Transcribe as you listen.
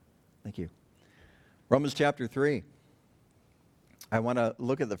Thank you. Romans chapter 3. I want to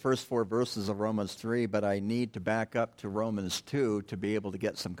look at the first 4 verses of Romans 3, but I need to back up to Romans 2 to be able to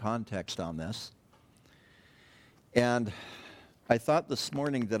get some context on this. And I thought this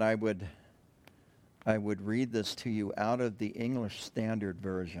morning that I would read this to you out of the English Standard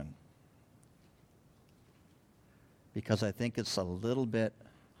Version, because I think it's a little bit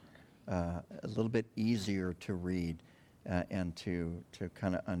easier to read and to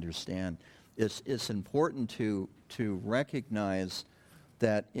kind of understand. It's important to recognize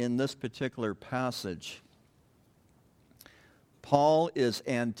that in this particular passage, Paul is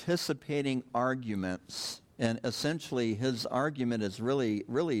anticipating arguments, and essentially his argument is really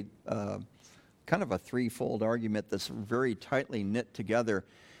kind of a threefold argument that's very tightly knit together.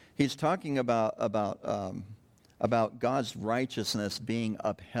 He's talking about God's righteousness being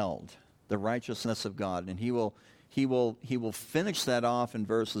upheld, the righteousness of God, and he will finish that off in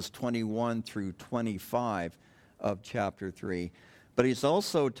verses 21 through 25 of chapter 3. But he's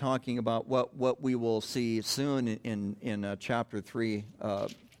also talking about what we will see soon in chapter 3,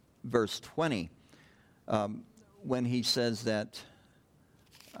 verse 20, when he says that,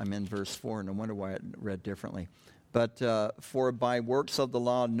 I'm in verse 4, and I wonder why it read differently. But for by works of the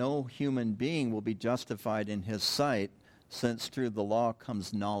law, no human being will be justified in his sight, since through the law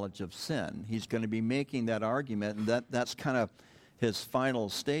comes knowledge of sin. He's going to be making that argument, and that's kind of his final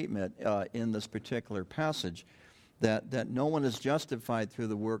statement in this particular passage, that no one is justified through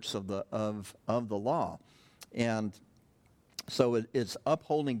the works of the law. And so it's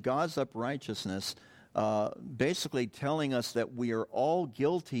upholding God's uprightness, basically telling us that we are all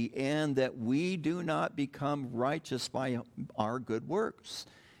guilty and that we do not become righteous by our good works,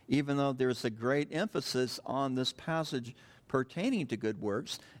 even though there's a great emphasis on this passage pertaining to good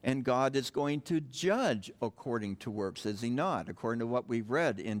works, and God is going to judge according to works, is he not, according to what we've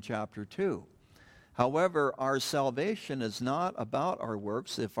read in chapter 2. However, our salvation is not about our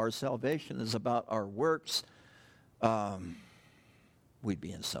works. If our salvation is about our works, we'd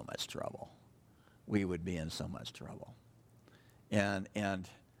be in so much trouble. We would be in so much trouble. And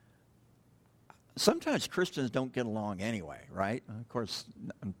sometimes Christians don't get along anyway, right? Of course,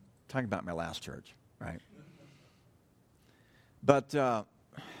 I'm talking about my last church, right? But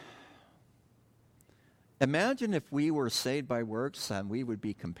imagine if we were saved by works and we would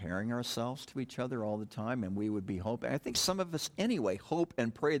be comparing ourselves to each other all the time, and we would be hoping. I think some of us anyway hope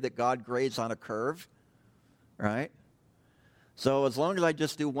and pray that God grades on a curve, right? So as long as I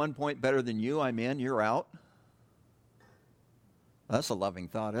just do 1 point better than you, I'm in, you're out. That's a loving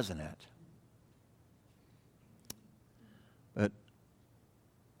thought, isn't it?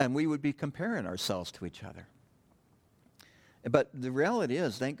 And we would be comparing ourselves to each other. But the reality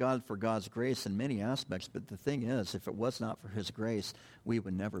is, thank God for God's grace in many aspects, but the thing is, if it was not for his grace, we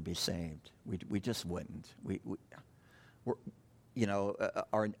would never be saved. We just wouldn't.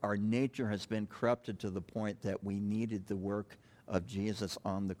 Our nature has been corrupted to the point that we needed the work of Jesus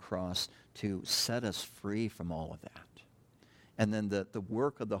on the cross to set us free from all of that. And then the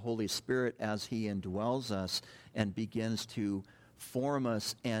work of the Holy Spirit as he indwells us and begins to form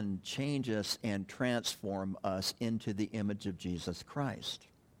us and change us and transform us into the image of Jesus Christ.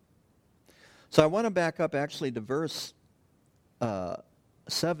 So I want to back up actually to verse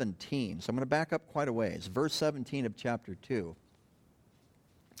 17. So I'm going to back up quite a ways. Verse 17 of chapter 2.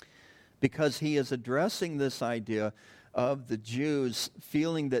 Because he is addressing this idea of the Jews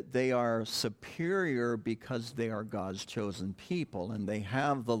feeling that they are superior because they are God's chosen people and they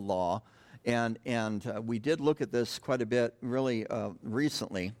have the law. And we did look at this quite a bit really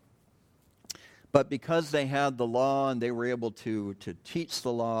recently. But because they had the law and they were able to teach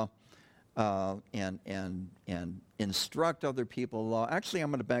the law and instruct other people the law. Actually,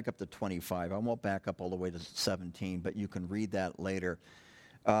 I'm going to back up to 25. I won't back up all the way to 17, but you can read that later.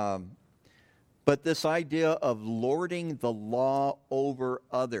 But this idea of lording the law over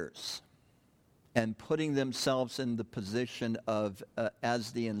others and putting themselves in the position of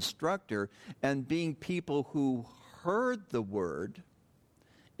as the instructor and being people who heard the word,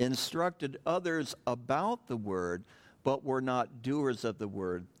 instructed others about the word, but were not doers of the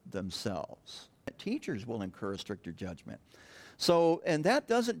word themselves. Teachers will incur a stricter judgment. So, and that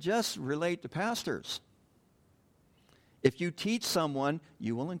doesn't just relate to pastors. If you teach someone,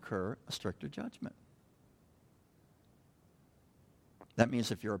 you will incur a stricter judgment. That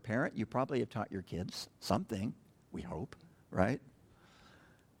means if you're a parent, you probably have taught your kids something, we hope, right?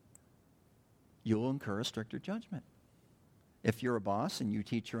 You will incur a stricter judgment. If you're a boss and you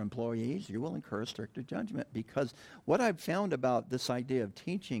teach your employees, you will incur a stricter judgment, because what I've found about this idea of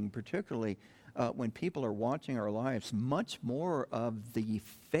teaching, particularly when people are watching our lives, much more of the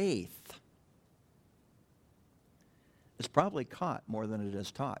faith is probably caught more than it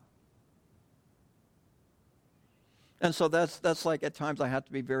is taught. And so that's like at times I have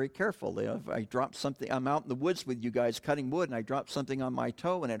to be very careful. If I drop something, I'm out in the woods with you guys cutting wood, and I drop something on my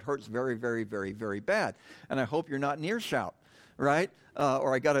toe, and it hurts very, very, very, very bad. And I hope you're not in earshot, right?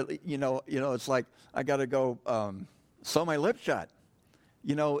 Or I got to, it's like I got to go sew my lip shut.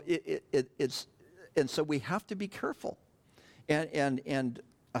 It's, and so we have to be careful. And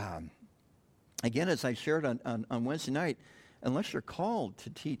again, as I shared on Wednesday night, unless you're called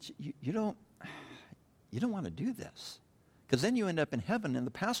to teach, you don't want to do this, because then you end up in heaven in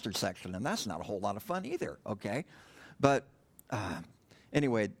the pastor section, and that's not a whole lot of fun either, okay? But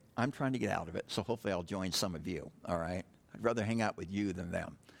anyway, I'm trying to get out of it, so hopefully I'll join some of you, all right? I'd rather hang out with you than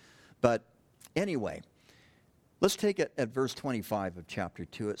them. But anyway, let's take it at verse 25 of chapter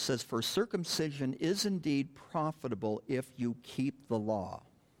 2. It says, "For circumcision is indeed profitable if you keep the law.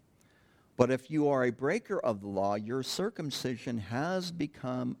 But if you are a breaker of the law, your circumcision has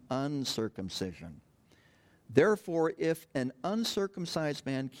become uncircumcision. Therefore, if an uncircumcised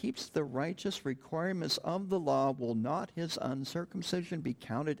man keeps the righteous requirements of the law, will not his uncircumcision be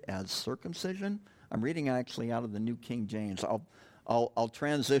counted as circumcision?" I'm reading actually out of the New King James. I'll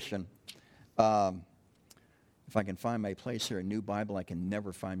transition. If I can find my place here, a new Bible, I can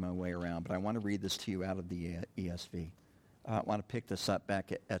never find my way around. But I want to read this to you out of the ESV. I want to pick this up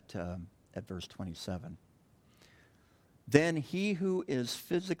back at verse 27. "Then he who is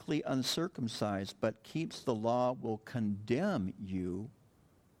physically uncircumcised but keeps the law will condemn you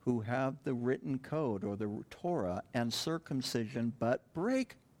who have the written code or the Torah and circumcision but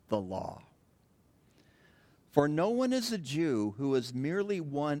break the law. For no one is a Jew who is merely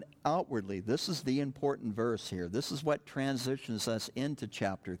one outwardly." This is the important verse here. This is what transitions us into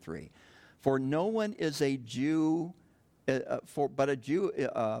chapter 3. "For no one is a Jew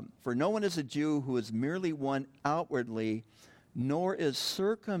For no one is a Jew who is merely one outwardly, nor is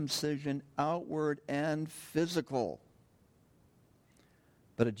circumcision outward and physical.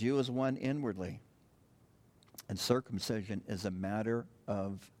 But a Jew is one inwardly, and circumcision is a matter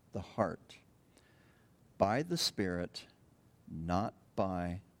of the heart, by the Spirit, not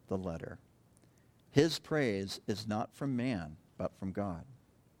by the letter. His praise is not from man, but from God.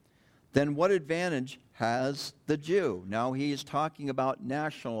 Then what advantage has the Jew?" Now he's talking about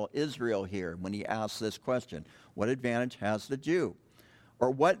national Israel here when he asks this question. What advantage has the Jew?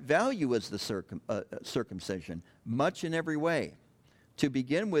 "Or what value is the circumcision? Much in every way. To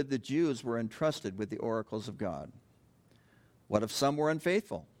begin with, the Jews were entrusted with the oracles of God. What if some were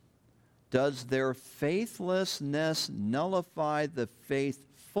unfaithful? Does their faithlessness nullify the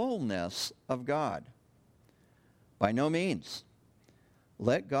faithfulness of God? By no means.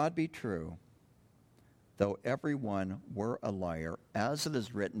 Let God be true, though everyone were a liar, as it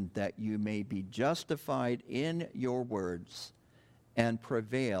is written, that you may be justified in your words and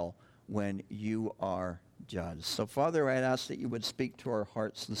prevail when you are judged." So, Father, I'd ask that you would speak to our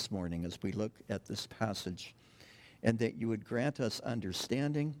hearts this morning as we look at this passage, and that you would grant us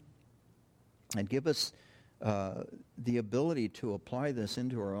understanding and give us the ability to apply this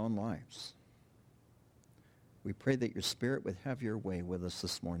into our own lives. We pray that your Spirit would have your way with us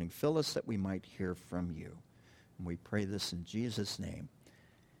this morning. Fill us that we might hear from you. And we pray this in Jesus' name.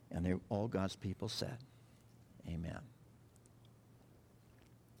 And all God's people said, amen.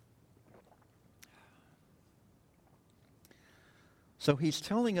 So he's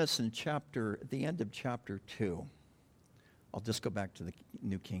telling us in the end of chapter 2. I'll just go back to the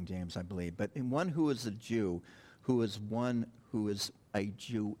New King James, I believe. But in one who is a Jew, who is one who is a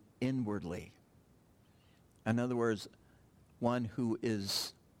Jew inwardly. In other words, one who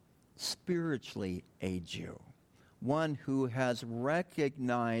is spiritually a Jew. One who has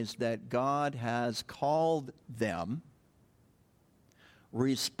recognized that God has called them,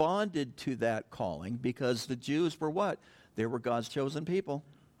 responded to that calling, because the Jews were what? They were God's chosen people.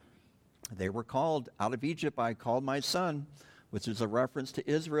 They were called, "Out of Egypt I called my son," which is a reference to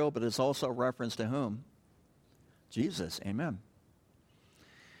Israel, but it's also a reference to whom? Jesus. Amen.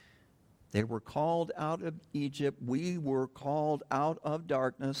 They were called out of Egypt. We were called out of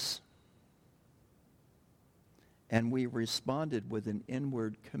darkness. And we responded with an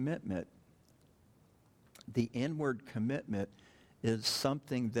inward commitment. The inward commitment is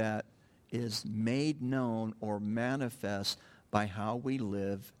something that is made known or manifest by how we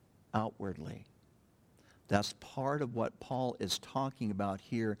live outwardly. That's part of what Paul is talking about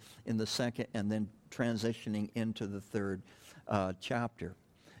here in the second and then transitioning into the third chapter.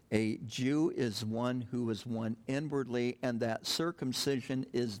 A Jew is one who is one inwardly, and that circumcision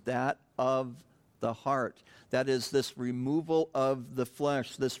is that of the heart. That is this removal of the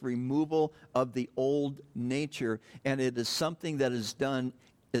flesh, this removal of the old nature. And it is something that is done,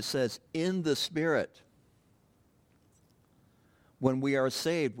 it says, in the Spirit. When we are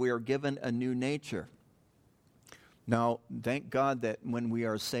saved, we are given a new nature. Now, thank God that when we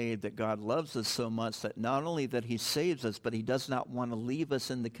are saved, that God loves us so much that not only that he saves us, but he does not want to leave us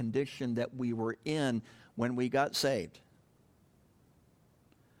in the condition that we were in when we got saved.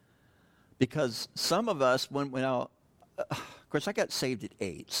 Because some of us, of course, I got saved at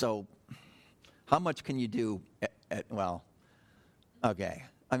 8, so how much can you do okay.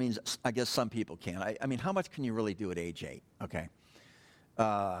 I mean, I guess some people can. I mean, how much can you really do at age 8? Okay.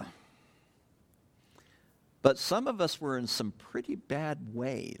 But some of us were in some pretty bad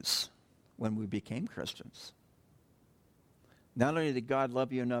ways when we became Christians. Not only did God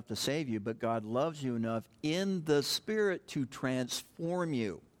love you enough to save you, but God loves you enough in the Spirit to transform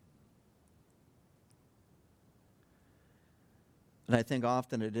you. And I think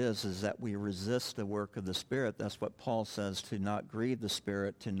often it is that we resist the work of the Spirit. That's what Paul says, to not grieve the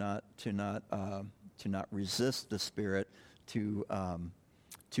Spirit, to not resist the Spirit, to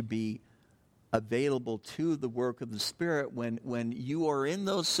be available to the work of the Spirit when you are in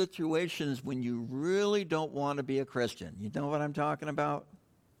those situations when you really don't want to be a Christian. You know what I'm talking about?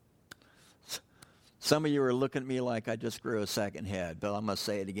 Some of you are looking at me like I just grew a second head, but I'm going to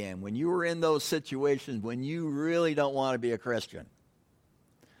say it again. When you are in those situations when you really don't want to be a Christian.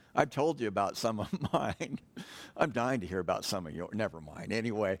 I've told you about some of mine. I'm dying to hear about some of yours. Never mind.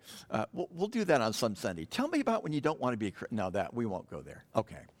 Anyway, we'll do that on some Sunday. Tell me about when you don't want to be a Christian. No, we won't go there.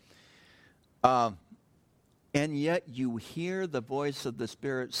 Okay. And yet you hear the voice of the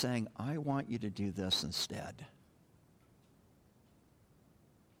Spirit saying, I want you to do this instead.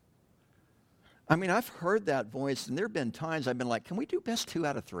 I mean, I've heard that voice, and there have been times I've been like, can we do best 2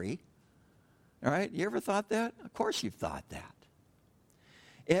 out of 3? All right? You ever thought that? Of course you've thought that.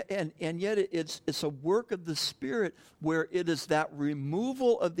 And yet it's a work of the Spirit where it is that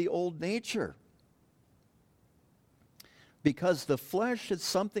removal of the old nature. Because the flesh is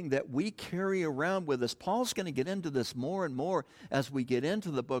something that we carry around with us. Paul's going to get into this more and more as we get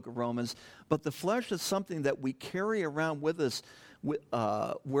into the book of Romans. But the flesh is something that we carry around with us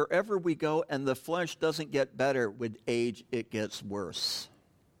wherever we go. And the flesh doesn't get better. With age, it gets worse.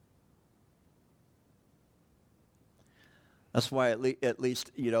 That's why at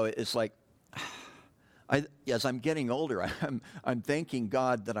least, it's like, as I'm getting older, I'm thanking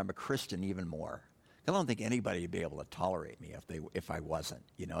God that I'm a Christian even more. I don't think anybody would be able to tolerate me if I wasn't.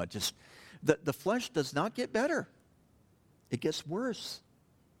 It just, the flesh does not get better. It gets worse.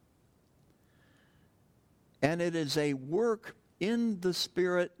 And it is a work in the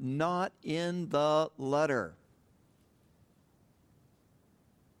Spirit, not in the letter.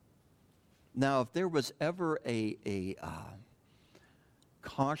 Now, if there was ever a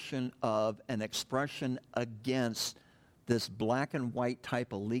caution of an expression against this black and white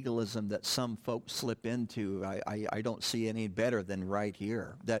type of legalism that some folks slip into, I don't see any better than right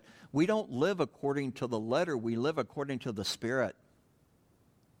here. That we don't live according to the letter, we live according to the Spirit.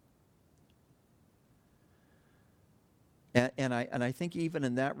 And I think even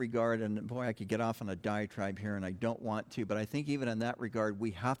in that regard, and boy, I could get off on a diatribe here, and I don't want to, but I think even in that regard,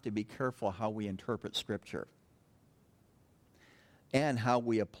 we have to be careful how we interpret Scripture and how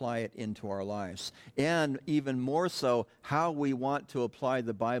we apply it into our lives. And even more so, how we want to apply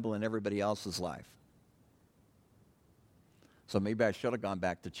the Bible in everybody else's life. So maybe I should have gone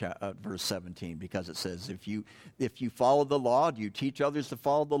back to verse 17, because it says, if you follow the law, do you teach others to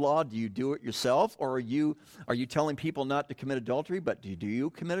follow the law? Do you do it yourself? Or are you telling people not to commit adultery, but do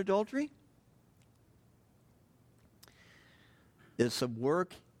you commit adultery? It's a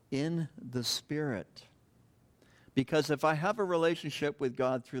work in the Spirit. Because if I have a relationship with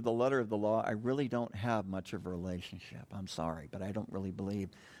God through the letter of the law, I really don't have much of a relationship. I'm sorry, but I don't really believe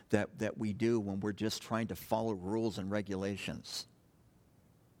that we do when we're just trying to follow rules and regulations.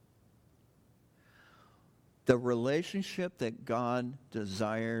 The relationship that God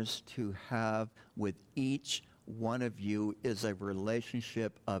desires to have with each one of you is a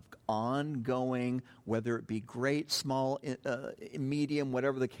relationship of ongoing, whether it be great, small, medium,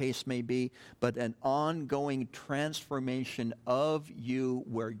 whatever the case may be, but an ongoing transformation of you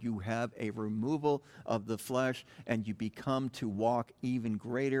where you have a removal of the flesh and you become to walk even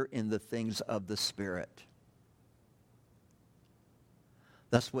greater in the things of the Spirit.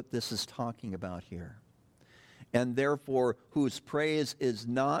 That's what this is talking about here. And therefore, whose praise is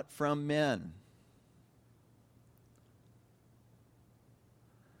not from men,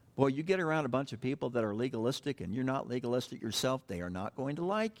 Boy, you get around a bunch of people that are legalistic and you're not legalistic yourself, they are not going to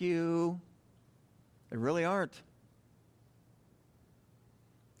like you. They really aren't.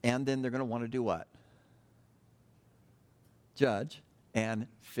 And then they're going to want to do what? Judge and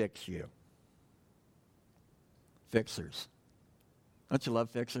fix you. Fixers. Don't you love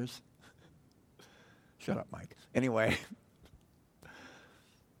fixers? Shut up, Mike. Anyway,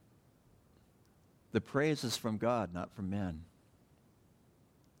 the praise is from God, not from men.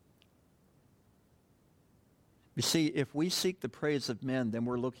 You see, if we seek the praise of men, then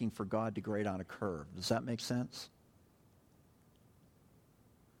we're looking for God to grade on a curve. Does that make sense?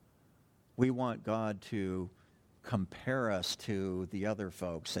 We want God to compare us to the other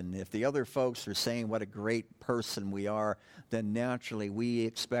folks. And if the other folks are saying what a great person we are, then naturally we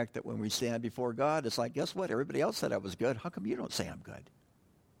expect that when we stand before God, it's like, guess what? Everybody else said I was good. How come you don't say I'm good?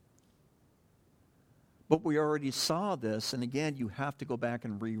 But we already saw this, and again, you have to go back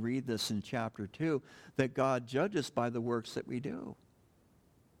and reread this in chapter 2, that God judges by the works that we do.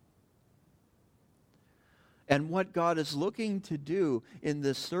 And what God is looking to do in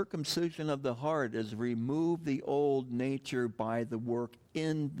this circumcision of the heart is remove the old nature by the work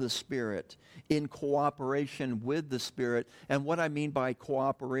in the Spirit, in cooperation with the Spirit. And what I mean by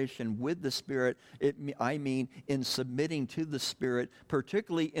cooperation with the Spirit, I mean in submitting to the Spirit,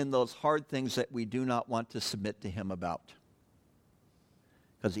 particularly in those hard things that we do not want to submit to Him about.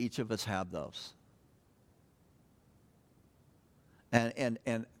 Because each of us have those. And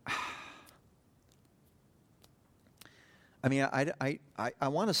I mean, I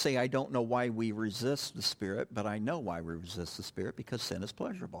want to say I don't know why we resist the Spirit, but I know why we resist the Spirit, because sin is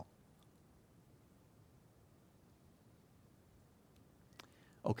pleasurable.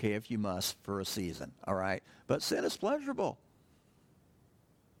 Okay, if you must, for a season, all right? But sin is pleasurable.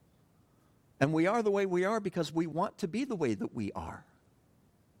 And we are the way we are because we want to be the way that we are.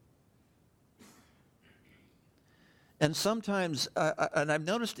 And sometimes, and I've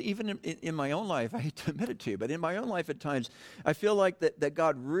noticed even in my own life, I hate to admit it to you, but in my own life at times, I feel like that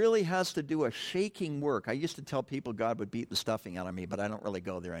God really has to do a shaking work. I used to tell people God would beat the stuffing out of me, but I don't really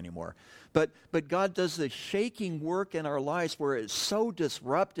go there anymore. But God does the shaking work in our lives where it's so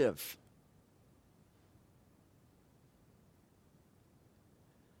disruptive.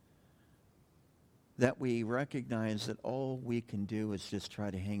 That we recognize that all we can do is just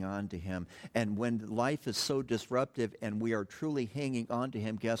try to hang on to Him. And when life is so disruptive and we are truly hanging on to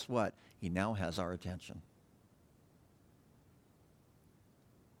Him, guess what? He now has our attention.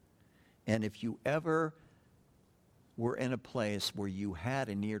 And if you ever were in a place where you had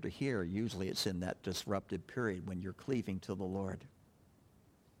an ear to hear, usually it's in that disruptive period when you're cleaving to the Lord.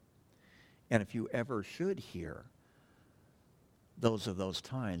 And if you ever should hear, those are those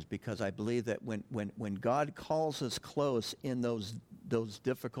times, because I believe that when God calls us close in those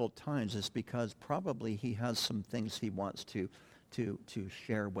difficult times, it's because probably He has some things He wants to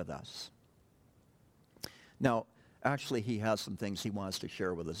share with us. Now, actually, He has some things He wants to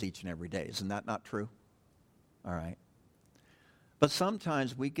share with us each and every day. Isn't that not true? All right. But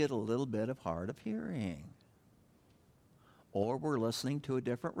sometimes we get a little bit of hard of hearing. Or we're listening to a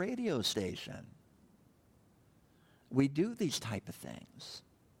different radio station. We do these type of things.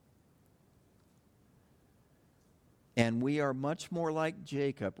 And we are much more like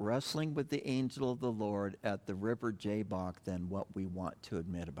Jacob, wrestling with the angel of the Lord at the river Jabbok than what we want to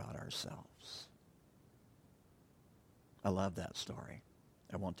admit about ourselves. I love that story.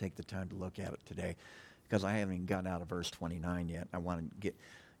 I won't take the time to look at it today because I haven't even gotten out of verse 29 yet. I want to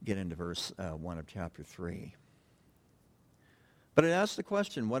get into verse 1 of chapter 3. But it asks the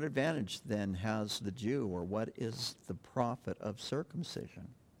question, what advantage then has the Jew, or what is the profit of circumcision?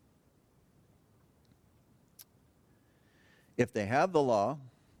 If they have the law,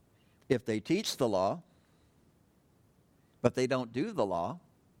 if they teach the law, but they don't do the law,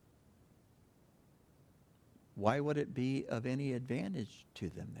 why would it be of any advantage to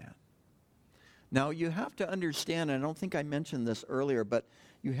them then? Now, you have to understand, and I don't think I mentioned this earlier, but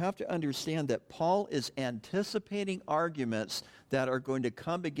you have to understand that Paul is anticipating arguments that are going to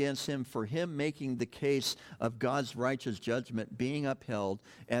come against him for him making the case of God's righteous judgment being upheld,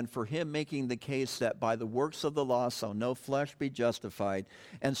 and for him making the case that by the works of the law, so no flesh be justified.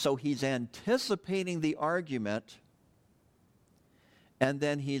 And so he's anticipating the argument, and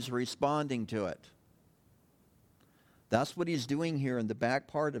then he's responding to it. That's what he's doing here in the back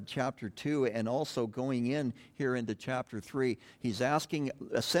part of chapter 2 and also going in here into chapter 3. He's asking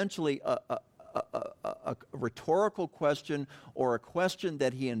essentially a rhetorical question, or a question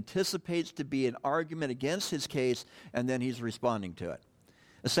that he anticipates to be an argument against his case, and then he's responding to it.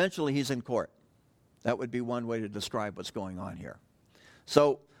 Essentially, he's in court. That would be one way to describe what's going on here.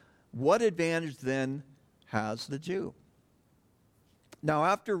 So What advantage then has the Jew? Now,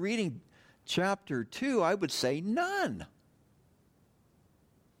 after reading chapter 2, I would say none.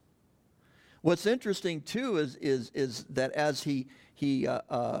 What's interesting, too, is that as he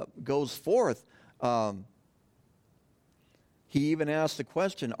goes forth, he even asked the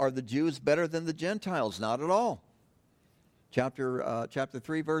question, are the Jews better than the Gentiles? Not at all. Chapter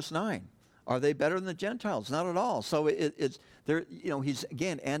 3, verse 9. Are they better than the Gentiles? Not at all. So it's there. He's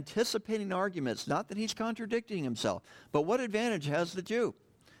again anticipating arguments. Not that he's contradicting himself, but what advantage has the Jew?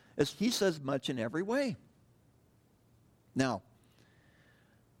 As he says, much in every way. Now,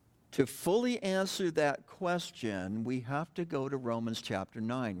 to fully answer that question, we have to go to Romans chapter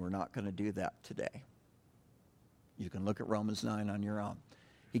 9. We're not going to do that today. You can look at Romans 9 on your own.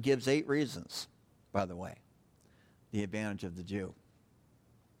 He gives 8 reasons, by the way, the advantage of the Jew.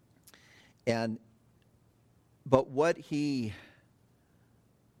 But what he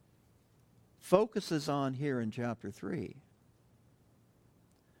focuses on here in chapter 3,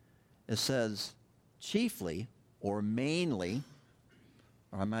 it says chiefly or mainly,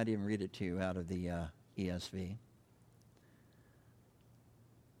 or I might even read it to you out of the ESV.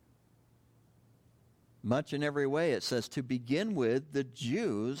 Much in every way, it says, to begin with, the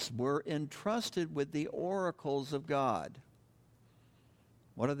Jews were entrusted with the oracles of God.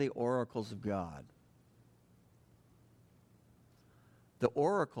 What are the oracles of God? The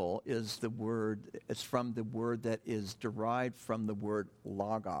oracle is the word, it's from the word that is derived from the word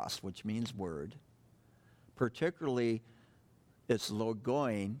logos, which means word. Particularly, it's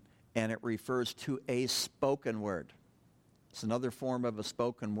logoin, and it refers to a spoken word. It's another form of a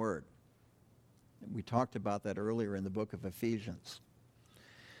spoken word. We talked about that earlier in the book of Ephesians.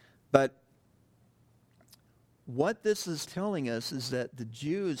 But what this is telling us is that the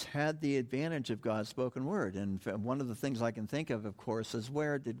Jews had the advantage of God's spoken word. And one of the things I can think of course, is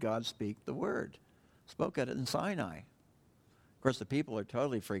where did God speak the word? Spoke it in Sinai. Of course, the people are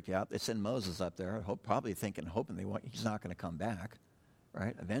totally freaked out. They send Moses up there, probably hoping he's not going to come back.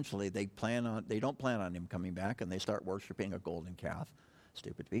 Right? Eventually, they don't plan on him coming back, and they start worshiping a golden calf.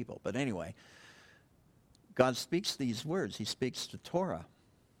 Stupid people. But anyway, God speaks these words. He speaks the Torah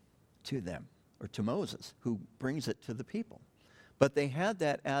to them, or to Moses, who brings it to the people. But they had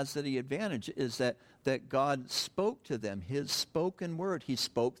that as the advantage, is that God spoke to them, his spoken word. He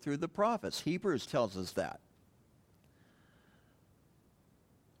spoke through the prophets. Hebrews tells us that.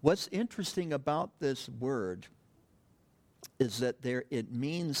 What's interesting about this word is that it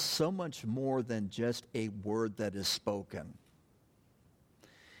means so much more than just a word that is spoken.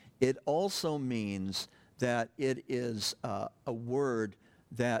 It also means that it is a word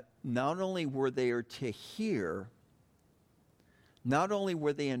that not only were they to hear, not only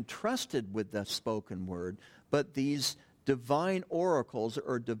were they entrusted with the spoken word, but these divine oracles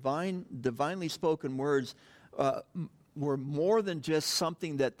or divinely spoken words were more than just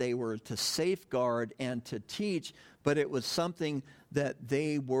something that they were to safeguard and to teach, but it was something that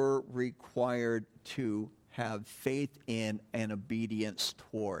they were required to have faith in and obedience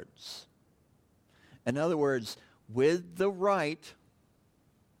towards. In other words, with the right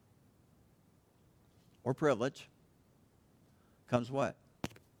or privilege comes what?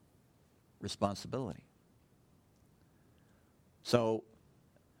 Responsibility. So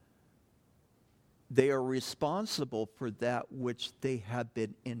they are responsible for that which they have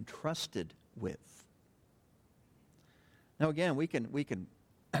been entrusted with. Now again, we can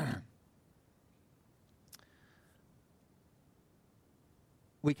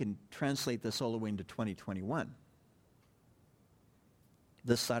we can translate this all the way into 2021.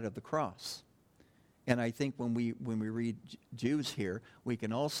 This side of the cross. And I think when we read Jews here, we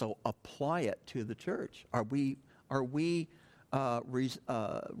can also apply it to the church. Are we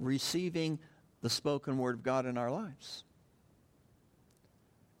receiving the spoken word of God in our lives?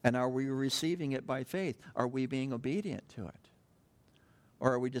 And are we receiving it by faith? Are we being obedient to it?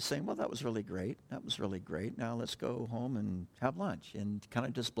 Or are we just saying, well, that was really great. That was really great. Now let's go home and have lunch and kind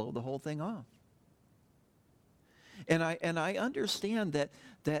of just blow the whole thing off. And I understand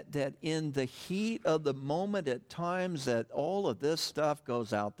that in the heat of the moment at times that all of this stuff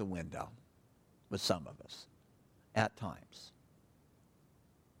goes out the window with some of us at times.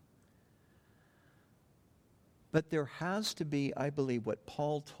 But there has to be, I believe, what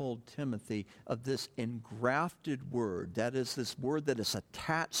Paul told Timothy of this engrafted word. That is this word that is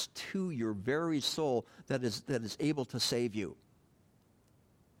attached to your very soul that is able to save you.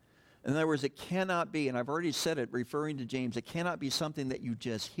 In other words, it cannot be, and I've already said it referring to James, it cannot be something that you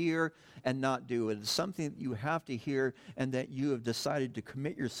just hear and not do. It is something that you have to hear and that you have decided to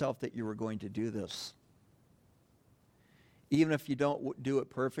commit yourself that you are going to do this. even if you don't do it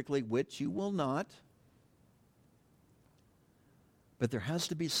perfectly, which you will not. But there has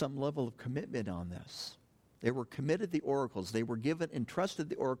to be some level of commitment on this. They were committed the oracles. They were given, entrusted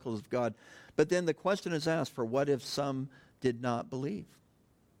the oracles of God. But then the question is asked, for what if some did not believe?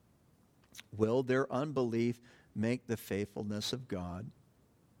 Will their unbelief make the faithfulness of God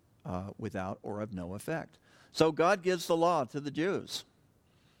without or of no effect? So God gives the law to the Jews.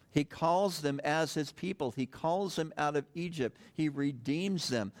 He calls them as his people. He calls them out of Egypt. He redeems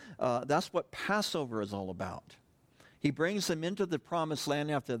them. That's what Passover is all about. He brings them into the promised land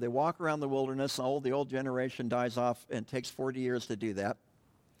after they walk around the wilderness. The old generation dies off, and it takes 40 years to do that.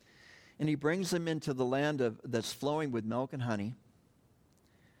 And he brings them into the land that's flowing with milk and honey,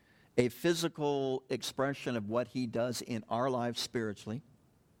 a physical expression of what he does in our lives spiritually.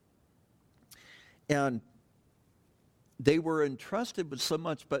 And they were entrusted with so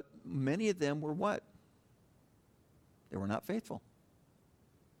much, but many of them were what? They were not faithful.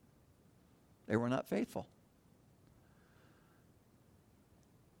 They were not faithful.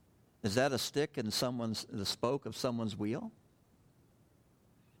 Is that a stick in the spoke of someone's wheel?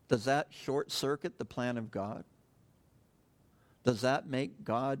 Does that short circuit the plan of God? Does that make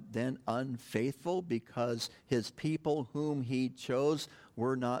God then unfaithful because his people whom he chose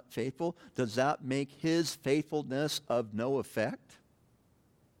were not faithful? Does that make his faithfulness of no effect?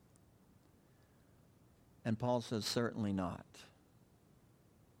 And Paul says, certainly not.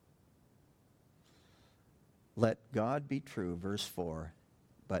 Let God be true, verse 4,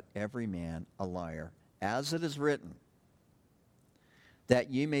 but every man a liar, as it is written, that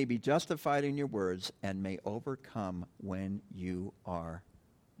ye may be justified in your words and may overcome when you are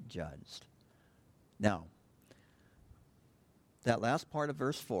judged. Now, that last part of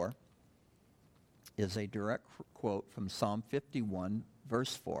verse 4 is a direct quote from Psalm 51,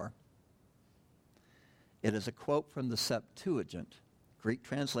 verse 4. It is a quote from the Septuagint, Greek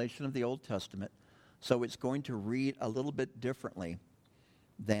translation of the Old Testament, so it's going to read a little bit differently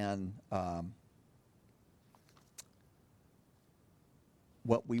than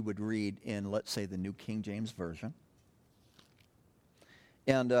what we would read in, let's say, the New King James Version.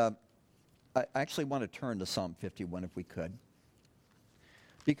 And I actually want to turn to Psalm 51 if we could,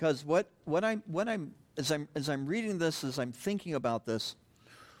 because as I'm reading this, as I'm thinking about this,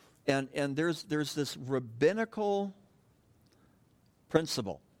 and there's this rabbinical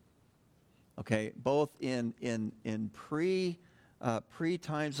principle, okay, both in pre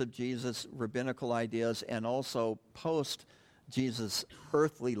times of Jesus, rabbinical ideas, and also post Jesus'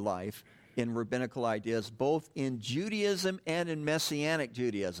 earthly life in rabbinical ideas, both in Judaism and in Messianic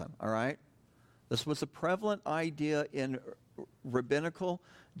Judaism, all right? This was a prevalent idea in rabbinical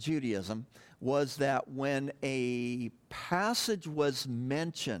Judaism, was that when a passage was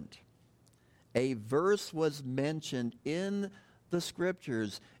mentioned, a verse was mentioned in the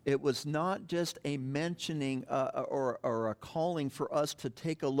scriptures, it was not just a mentioning or a calling for us to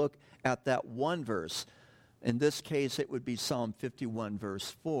take a look at that one verse. In this case, it would be Psalm 51,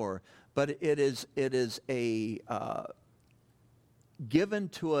 verse 4. But it is a given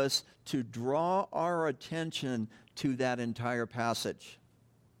to us to draw our attention to that entire passage.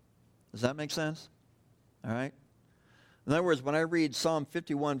 Does that make sense? All right? In other words, when I read Psalm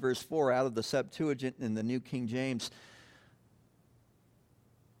 51, verse 4 out of the Septuagint in the New King James,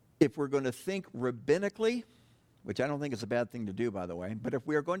 if we're going to think rabbinically, which I don't think is a bad thing to do, by the way, but if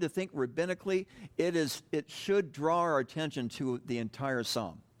we are going to think rabbinically, it should draw our attention to the entire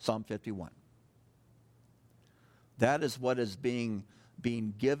psalm, Psalm 51. That is what is being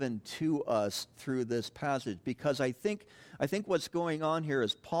given to us through this passage, because I think what's going on here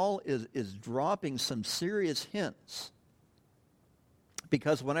is Paul is dropping some serious hints.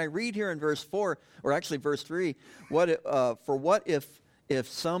 Because when I read here in verse 4, or actually verse 3, what if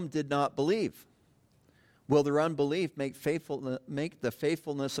some did not believe? Will their unbelief make the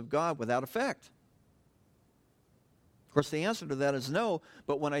faithfulness of God without effect? Of course, the answer to that is no,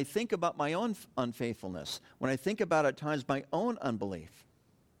 but when I think about my own unfaithfulness, when I think about at times my own unbelief,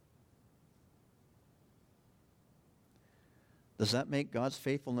 does that make God's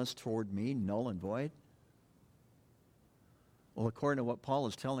faithfulness toward me null and void? Well, according to what Paul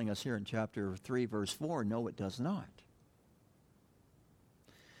is telling us here in chapter 3, verse 4, no, it does not.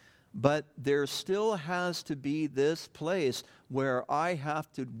 But there still has to be this place where I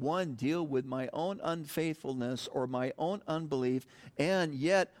have to, one, deal with my own unfaithfulness or my own unbelief, and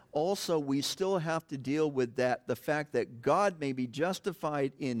yet also we still have to deal with the fact that God may be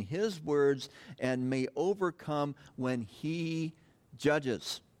justified in his words and may overcome when he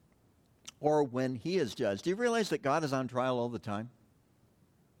judges or when he is judged. Do you realize that God is on trial all the time?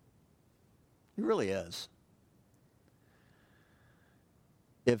 He really is.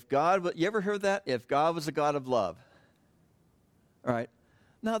 You ever heard that? If God was a God of love. All right.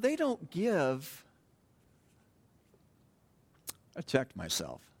 Now, they don't give, I checked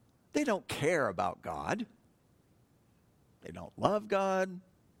myself. They don't care about God. They don't love God.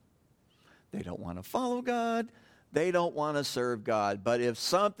 They don't want to follow God. They don't want to serve God. But if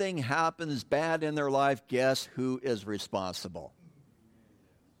something happens bad in their life, guess who is responsible?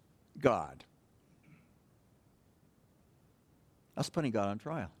 God. That's putting God on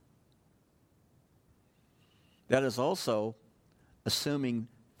trial. That is also assuming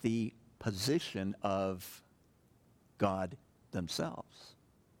the position of God themselves.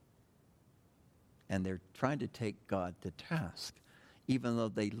 And they're trying to take God to task, even though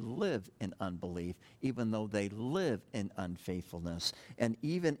they live in unbelief, even though they live in unfaithfulness. And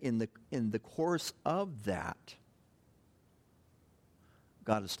even in the course of that,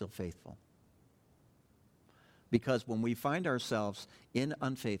 God is still faithful. Because when we find ourselves in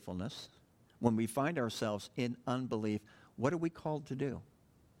unfaithfulness, when we find ourselves in unbelief, what are we called to do?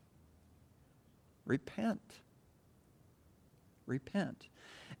 Repent. Repent.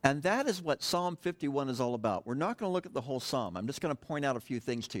 And that is what Psalm 51 is all about. We're not going to look at the whole psalm. I'm just going to point out a few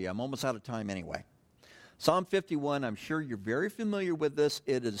things to you. I'm almost out of time anyway. Psalm 51, I'm sure you're very familiar with this.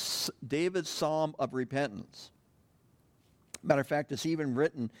 It is David's psalm of repentance. Matter of fact, it's even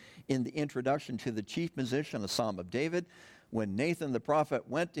written in the introduction to the chief musician, a psalm of David, when Nathan the prophet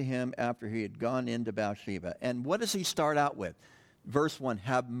went to him after he had gone into Bathsheba. And what does he start out with? Verse 1,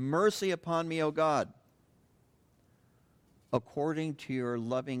 have mercy upon me, O God, according to your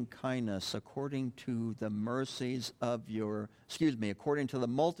loving kindness, according to the according to the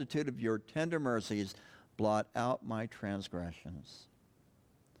multitude of your tender mercies, blot out my transgressions.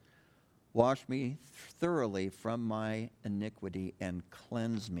 Wash me thoroughly from my iniquity and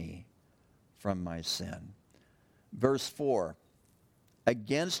cleanse me from my sin. Verse 4,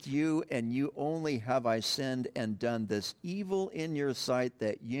 against you and you only have I sinned and done this evil in your sight,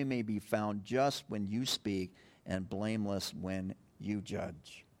 that you may be found just when you speak and blameless when you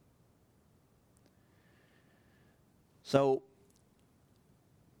judge. So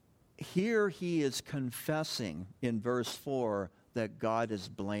here he is confessing in verse 4 that God is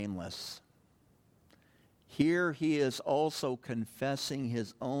blameless. Here he is also confessing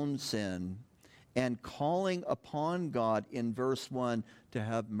his own sin and calling upon God in verse 1 to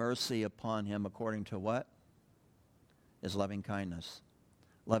have mercy upon him according to what? His loving kindness.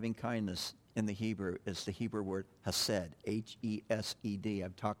 Loving kindness in the Hebrew is the Hebrew word hesed, H-E-S-E-D.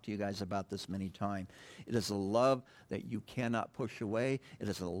 I've talked to you guys about this many times. It is a love that you cannot push away. It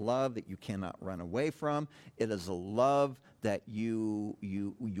is a love that you cannot run away from. It is a love that you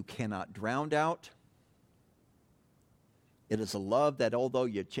cannot drown out. It is a love that although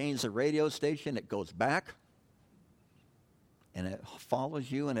you change the radio station, it goes back. And it follows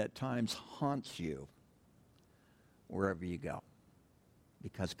you and at times haunts you wherever you go.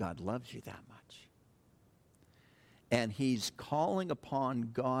 Because God loves you that much. And he's calling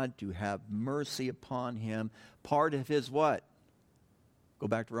upon God to have mercy upon him. Part of his what? Go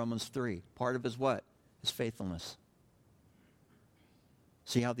back to Romans 3. Part of his what? His faithfulness.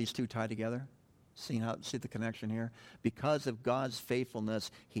 See how these two tie together? See the connection here? Because of God's faithfulness,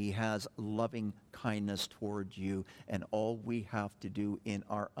 he has loving kindness towards you. And all we have to do in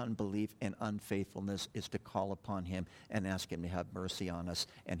our unbelief and unfaithfulness is to call upon him and ask him to have mercy on us.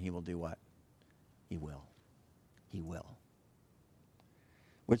 And he will do what? He will. He will.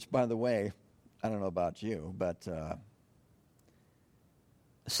 Which, by the way, I don't know about you, but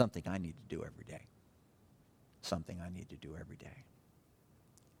something I need to do every day. Something I need to do every day.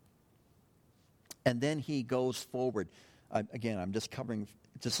 And then he goes forward. Again, I'm just covering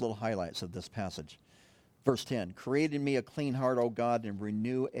just little highlights of this passage. Verse 10, create in me a clean heart, O God, and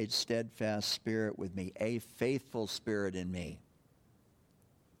renew a steadfast spirit with me, a faithful spirit in me.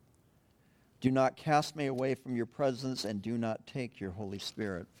 Do not cast me away from your presence, and do not take your Holy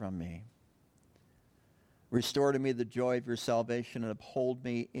Spirit from me. Restore to me the joy of your salvation, and uphold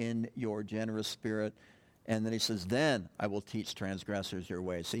me in your generous spirit. And then he says, then I will teach transgressors your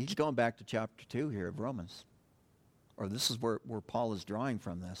ways. So he's going back to chapter 2 here of Romans. Or this is where Paul is drawing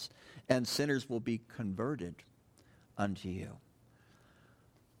from this. And sinners will be converted unto you.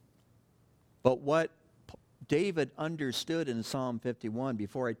 But what David understood in Psalm 51,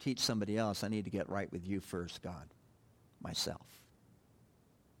 before I teach somebody else, I need to get right with you first, God, myself.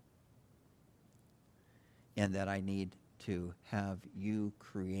 And that I need to have you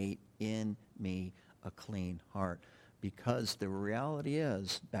create in me a clean heart. Because the reality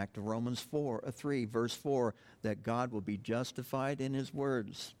is, back to Romans 3, verse 4, that God will be justified in his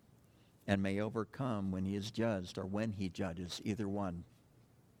words and may overcome when he is judged, or when he judges, either one.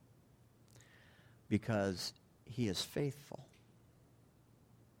 because he is faithful.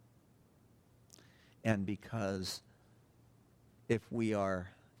 And because if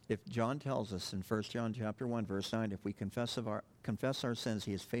John tells us in 1 John chapter 1, verse 9, if we confess our sins,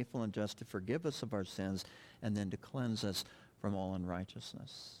 he is faithful and just to forgive us of our sins and then to cleanse us from all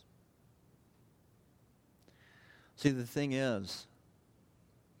unrighteousness. See, the thing is,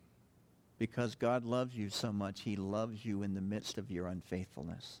 because God loves you so much, he loves you in the midst of your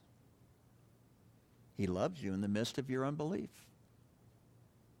unfaithfulness. He loves you in the midst of your unbelief.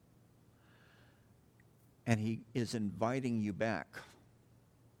 And he is inviting you back,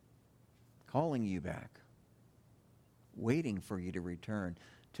 calling you back, waiting for you to return,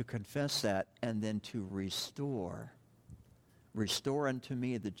 to confess that, and then to restore. Restore unto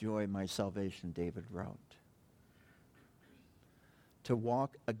me the joy of my salvation, David wrote. To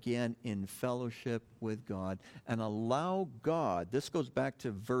walk again in fellowship with God and allow God, this goes back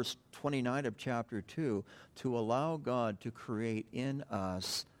to verse 29 of chapter 2, to allow God to create in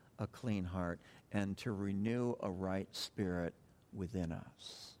us a clean heart and to renew a right spirit within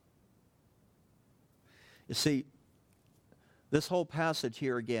us. You see, this whole passage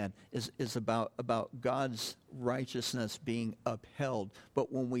here again is about God's righteousness being upheld.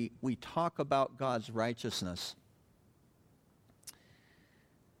 But when we talk about God's righteousness,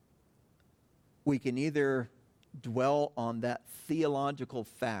 we can either dwell on that theological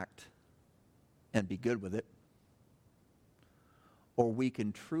fact and be good with it, or we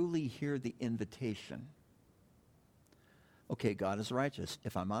can truly hear the invitation. Okay, God is righteous.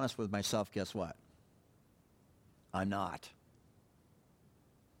 If I'm honest with myself, guess what? I'm not.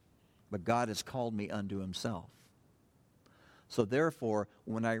 But God has called me unto himself. So therefore,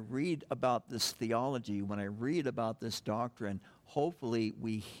 when I read about this theology, when I read about this doctrine, hopefully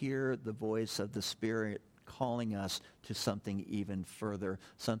we hear the voice of the Spirit calling us to something even further,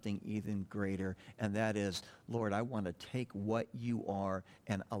 something even greater. And that is, Lord, I want to take what you are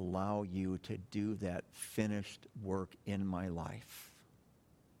and allow you to do that finished work in my life.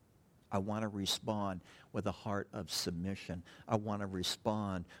 I want to respond with a heart of submission. I want to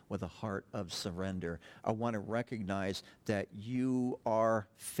respond with a heart of surrender. I want to recognize that you are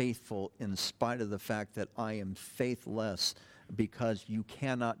faithful in spite of the fact that I am faithless, because you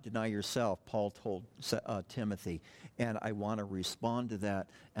cannot deny yourself, Paul told Timothy. And I want to respond to that,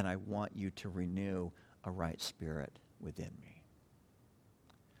 and I want you to renew a right spirit within me.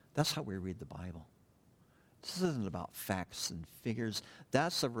 That's how we read the Bible. This isn't about facts and figures.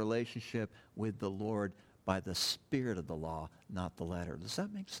 That's a relationship with the Lord by the spirit of the law, not the letter. Does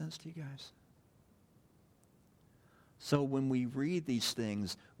that make sense to you guys? So when we read these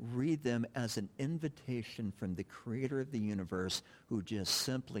things, read them as an invitation from the creator of the universe, who just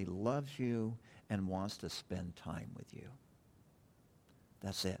simply loves you and wants to spend time with you.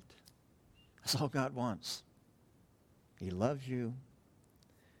 That's it. That's all God wants. He loves you.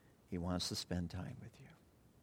 He wants to spend time with you.